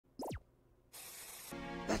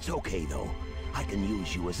That's okay, though. I can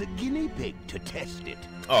use you as a guinea pig to test it.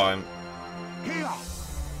 Oh,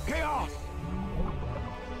 Chaos! Chaos!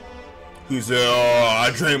 he said, "Oh, I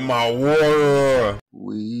drink my water."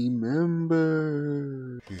 Remember.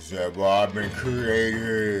 He said, "Bro, I've been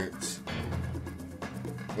created."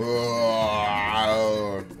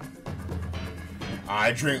 Oh,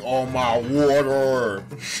 I drink all my water.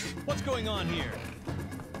 What's going on here?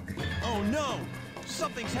 Oh no!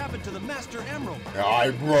 Something's happened to the Master Emerald.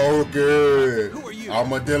 I broke it. Who are you?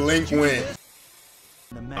 I'm a delinquent.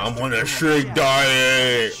 I'm on a strict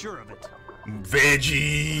diet. Sure of it.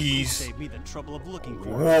 Veggies. Save me the trouble of looking for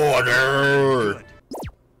Water.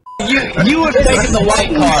 Good. You have taken the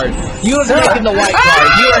white card. You have taken the white card.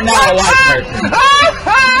 You are now a white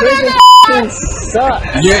person.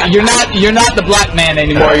 You're not the black man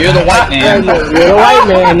anymore. You're the white man. You're the white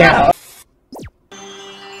man now.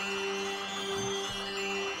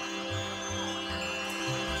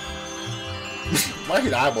 Why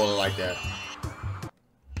his eyeball like that?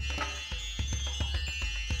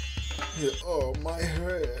 Oh, my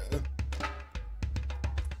head.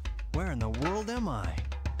 Where in the world am I?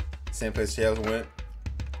 Same place Chels went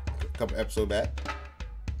a couple episodes back.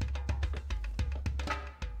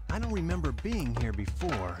 I don't remember being here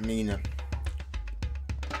before. Me neither.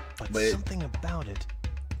 But something about it.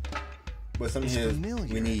 But something is here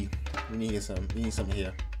familiar. we need something. We need something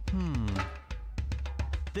here.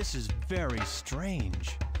 This is very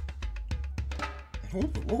strange. Who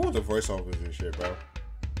was the voice over this shit, bro?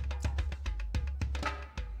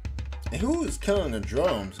 And who is killing the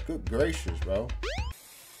drums? Good gracious, bro.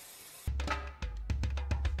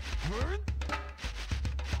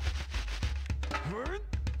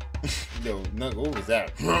 Yo, Nug, what was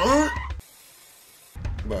that?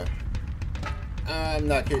 But I'm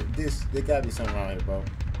not kidding. There gotta be something around here, bro.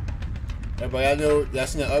 Everybody, I know y'all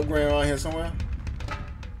seen an upgrade around here somewhere.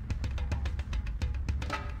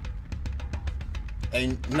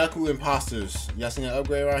 Hey, Knuckle Imposters, y'all seen an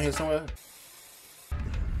upgrade around here somewhere?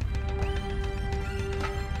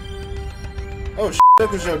 Oh,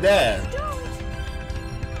 look at your dad.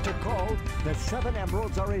 To call, the 7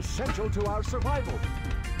 emeralds are essential to our survival.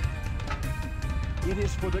 It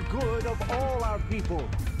is for the good of all our people.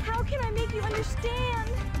 How can I make you understand?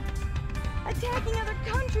 Attacking other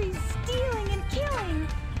countries, stealing and killing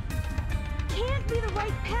can't be the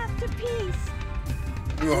right path to peace.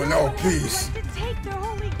 You don't know peace. To take their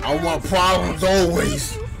holy I want problems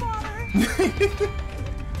always. you, Father.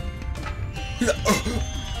 He's like,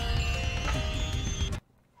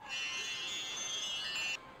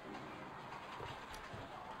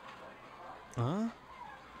 Huh?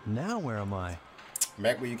 Now where am I?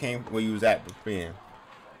 back where you was at before.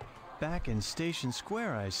 Back in Station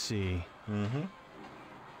Square, I see.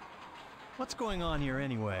 What's going on here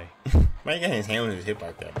anyway? Man, he got his hand on his hip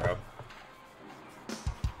like that, bro.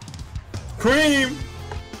 Cream!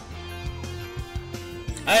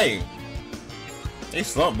 Hey! They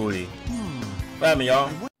slump booty. What happened, y'all?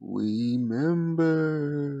 Remember.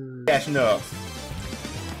 Catching up.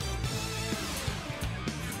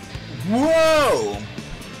 Whoa!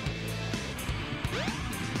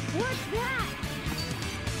 What's that?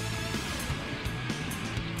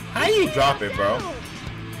 How you drop it, bro?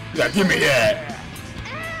 You gotta give me that.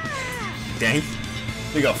 Dang.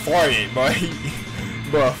 He got farted, boy.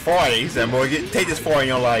 Bro, farted. He said, boy, take this fart in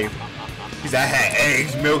your life. He said, I had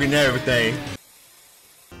eggs, milk, and everything.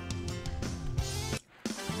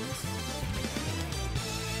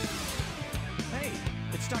 Hey,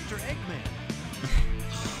 it's Dr. Eggman.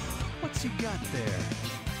 What's he got there?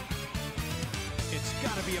 It's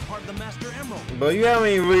gotta be a part of the Master Emerald. But you haven't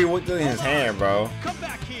even really looked in his hand, bro. Come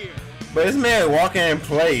back here. But this man walking in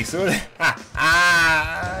place.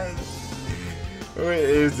 What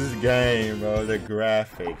is this game, bro? The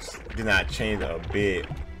graphics did not change a bit.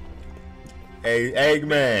 Hey,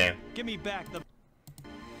 Eggman. Give me back the...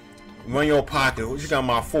 Run your pocket. What you got in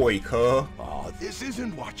my 40, cuz? Oh, this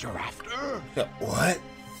isn't what you're after. What?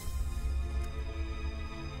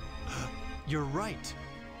 You're right.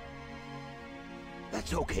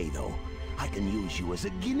 That's okay, though. I can use you as a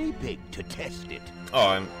guinea pig to test it.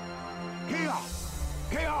 Oh, Chaos!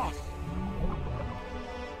 Chaos!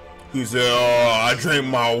 he said, oh, I drink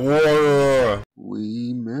my water.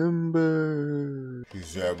 Remember. He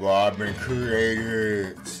said, bro, I've been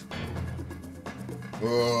created.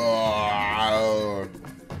 Oh,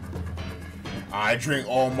 I drink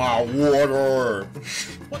all my water.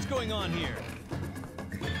 What's going on here?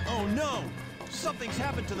 Oh no! Something's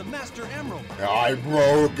happened to the Master Emerald. I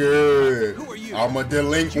broke it. Who are you? I'm a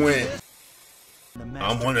delinquent. The I'm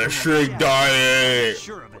Master on a Emerald strict has diet.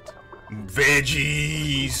 Sure of it.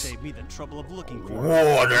 Veggies. Save me the trouble of looking for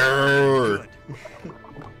Water.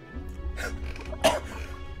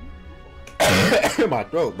 My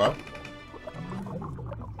throat, bro.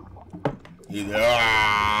 Yeah.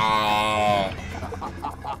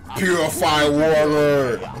 Purify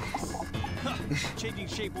water. Changing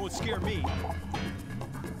shape won't scare me.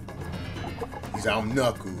 He's I'm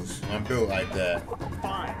Knuckles. I'm built like that.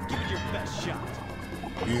 Fine, give it your best shot.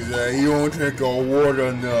 He's he don't drink all water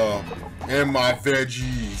enough. And my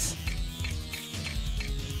veggies.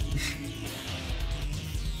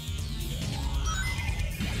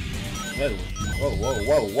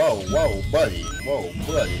 Whoa, buddy. Whoa,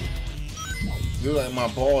 buddy. You like my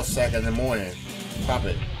ball sack in the morning. Pop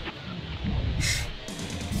it.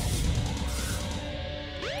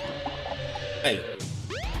 Hey.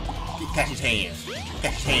 Catch his hands.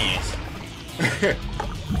 Catch his hands.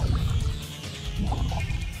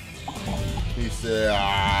 He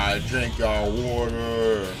said, drink your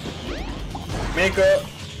water. Makeup.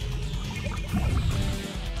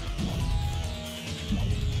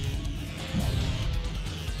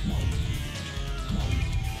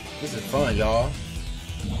 This is fun, y'all.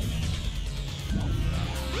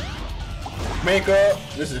 Makeup.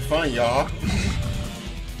 This is fun, y'all.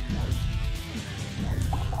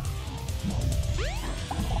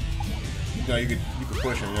 You could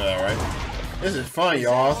push him there, right? This is fun,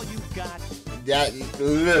 y'all. That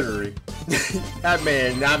literally, that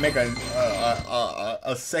man not make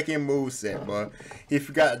a second move set, but he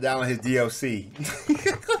forgot to download his DLC.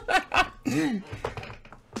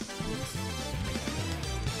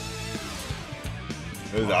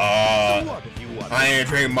 I ain't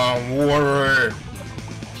drinking my water.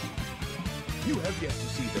 You have yet to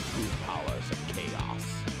see the true powers of chaos.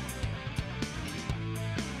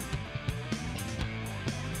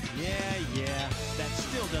 Yeah, that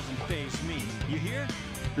still doesn't faze me. You hear?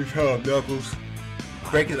 Good job, Knuckles.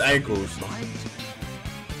 Break his ankles. Right?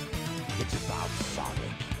 It's about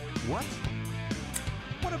Sonic. What?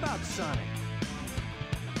 What about Sonic?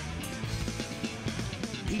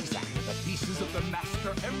 He's after the pieces of the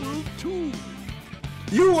Master Emerald too.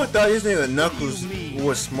 You would thought this nigga Knuckles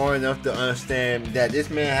was smart enough to understand that this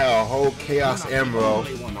man had a whole Chaos Emerald.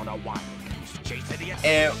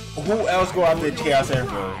 And who else go after the Chaos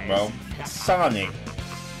Emerald, bro? Sonic.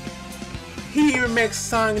 He even makes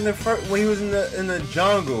Sonic in the first when he was in the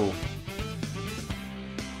jungle.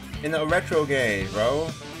 In the retro game,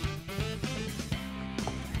 bro.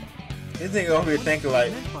 This nigga over here thinking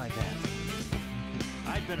like,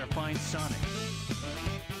 I'd better find Sonic.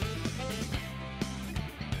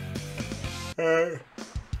 look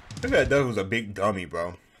at that dude was a big dummy,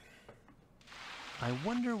 bro. I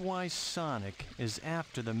wonder why Sonic is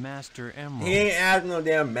after the Master Emerald. He ain't after no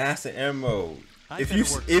damn Master Emerald. If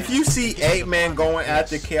you see 8-Man going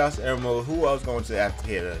after Chaos Emerald, who else going to after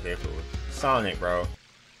here? Sonic, bro.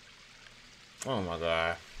 Oh my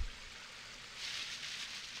god.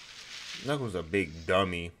 Knuckles a big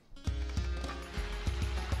dummy.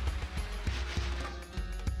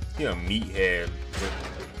 He a meathead.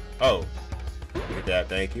 Oh. Look at that,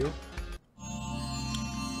 thank you.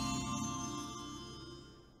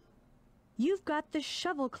 You've got the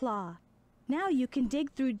shovel claw. Now you can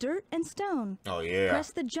dig through dirt and stone. Oh yeah.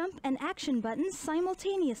 Press the jump and action buttons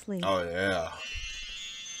simultaneously. Oh yeah.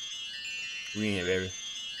 We in here, baby.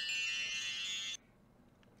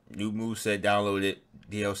 New moveset downloaded.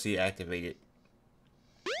 DLC activated.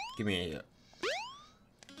 Give me a here.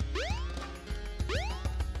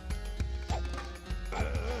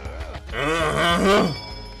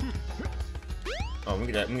 Oh, look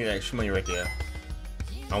at that money right there.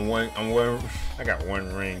 I got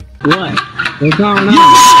one ring. What? What's going on?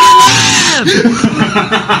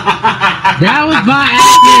 That was by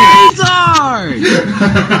accident!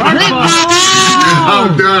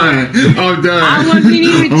 I'm done. I wasn't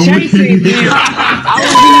even chasing him.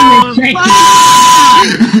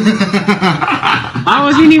 I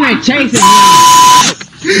wasn't even chasing him.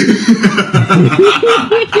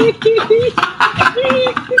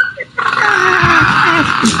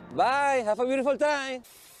 Bye, have a beautiful time.